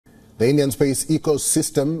The Indian space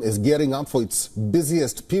ecosystem is gearing up for its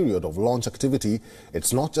busiest period of launch activity.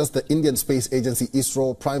 It's not just the Indian Space Agency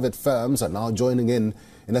ISRO, private firms are now joining in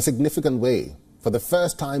a significant way. For the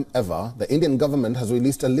first time ever, the Indian government has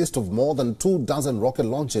released a list of more than 24 rocket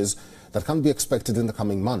launches that can be expected in the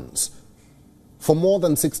coming months. For more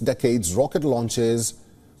than 6 decades, rocket launches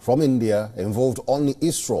from India involved only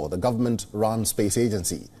ISRO, the government-run space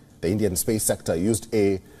agency. The Indian space sector used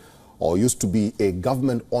to be a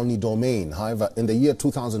government-only domain. However, in the year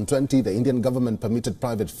 2020, the Indian government permitted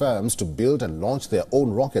private firms to build and launch their own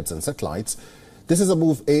rockets and satellites. This is a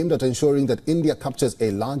move aimed at ensuring that India captures a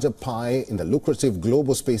larger pie in the lucrative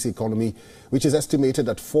global space economy, which is estimated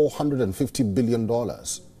at $450 billion.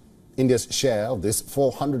 India's share of this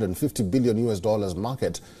 $450 billion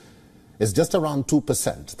market is just around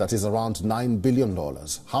 2%, that is around $9 billion.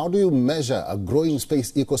 How do you measure a growing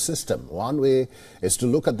space ecosystem? One way is to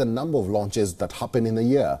look at the number of launches that happen in a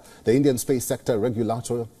year. The Indian space sector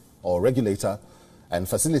regulator and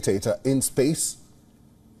facilitator in space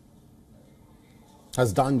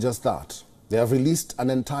has done just that. They have released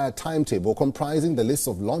an entire timetable comprising the list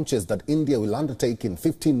of launches that India will undertake in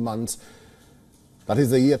 15 months, that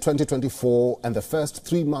is the year 2024 and the first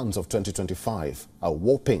 3 months of 2025. A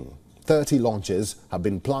whopping 30 launches have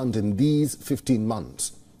been planned in these 15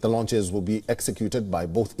 months. The launches will be executed by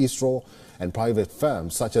both ISRO and private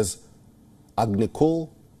firms such as Agnikul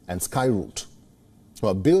and Skyroot, who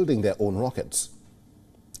are building their own rockets.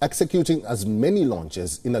 Executing as many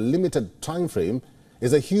launches in a limited time frame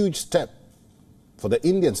is a huge step for the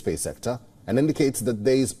Indian space sector and indicates that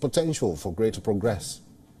there is potential for greater progress.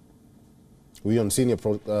 WION senior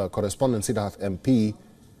correspondent Siddharth MP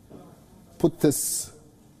put this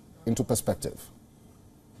into perspective.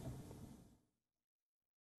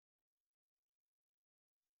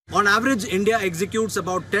 On average, India executes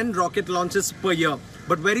about 10 rocket launches per year.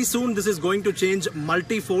 But very soon this is going to change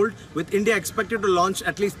multifold, with India expected to launch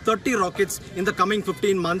at least 30 rockets in the coming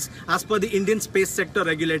 15 months as per the Indian space sector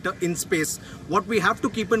regulator in space. What we have to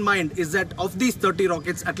keep in mind is that of these 30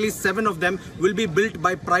 rockets, at least 7 of them will be built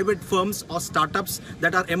by private firms or startups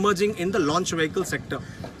that are emerging in the launch vehicle sector.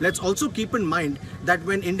 Let's also keep in mind that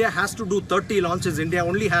when India has to do 30 launches, India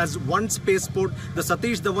only has one spaceport, the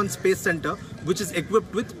Satish Dhawan Space Center, which is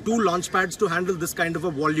equipped with 2 launch pads to handle this kind of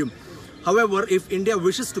a volume. However, if India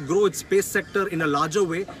wishes to grow its space sector in a larger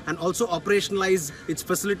way and also operationalize its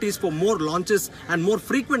facilities for more launches and more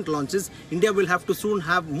frequent launches, India will have to soon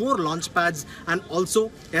have more launch pads and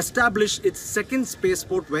also establish its second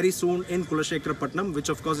spaceport very soon in Kulashekharapattnam, which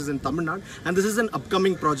of course is in Tamil Nadu, and this is an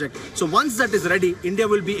upcoming project. So once that is ready, India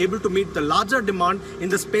will be able to meet the larger demand in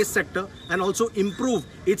the space sector and also improve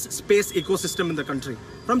its space ecosystem in the country.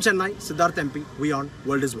 From Chennai, Siddharth MP, WION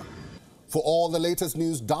World is One. For all the latest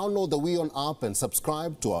news, download the WION app and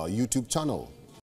subscribe to our YouTube channel.